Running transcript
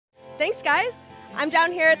Thanks, guys. I'm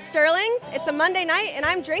down here at Sterling's. It's a Monday night, and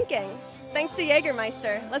I'm drinking. Thanks to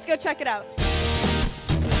Jagermeister. Let's go check it out.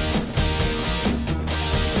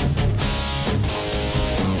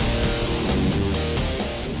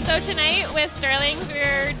 So tonight with Sterling's,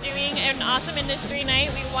 we're doing an awesome industry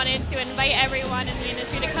night. We wanted to invite everyone in the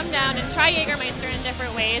industry to come down and try Jagermeister in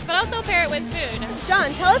different ways, but also pair it with food.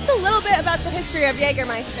 John, tell us a little bit about the history of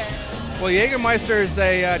Jagermeister. Well, Jagermeister is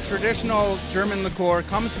a traditional German liqueur.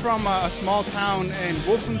 Comes from a small town in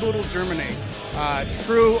Wolfenbüttel, Germany.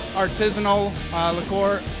 True artisanal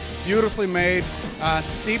liqueur, beautifully made,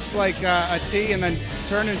 steeped like a tea and then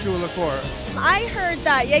turned into a liqueur. I heard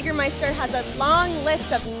that Jagermeister has a long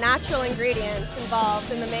list of natural ingredients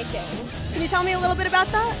involved in the making. Can you tell me a little bit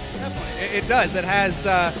about that? Definitely. It does. It has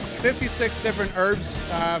 56 different herbs,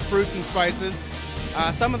 fruits, and spices.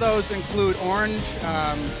 Some of those include orange,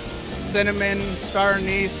 cinnamon, star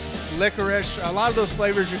anise, licorice. A lot of those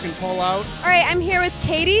flavors you can pull out. All right, I'm here with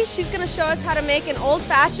Katie. She's going to show us how to make an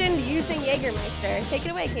old-fashioned using Jagermeister. Take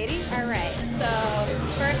it away, Katie. All right, so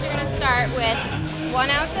first you're going to start with 1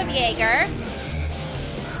 ounce of Jaeger.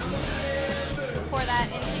 Pour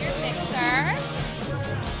that into your mixer.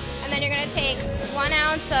 And then you're going to take 1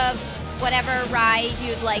 ounce of whatever rye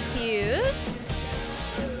you'd like to use.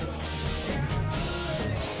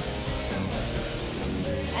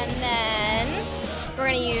 And then we're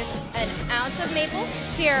going to use 1 ounce of maple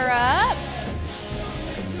syrup.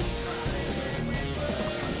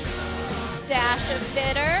 Dash of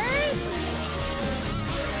bitters.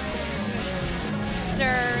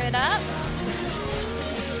 Stir it up.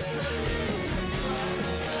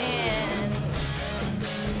 And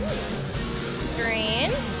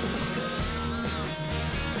strain.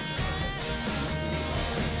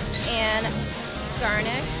 And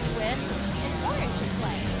garnish with an orange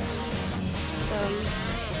slice. So,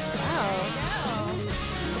 wow.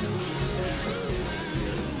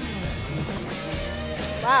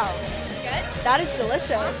 Wow. Good? That is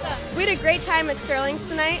delicious. Awesome. We had a great time at Sterling's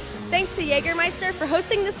tonight. Thanks to Jagermeister for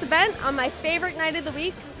hosting this event on my favorite night of the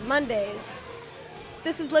week, Mondays.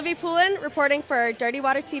 This is Livy Poulin reporting for Dirty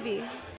Water TV.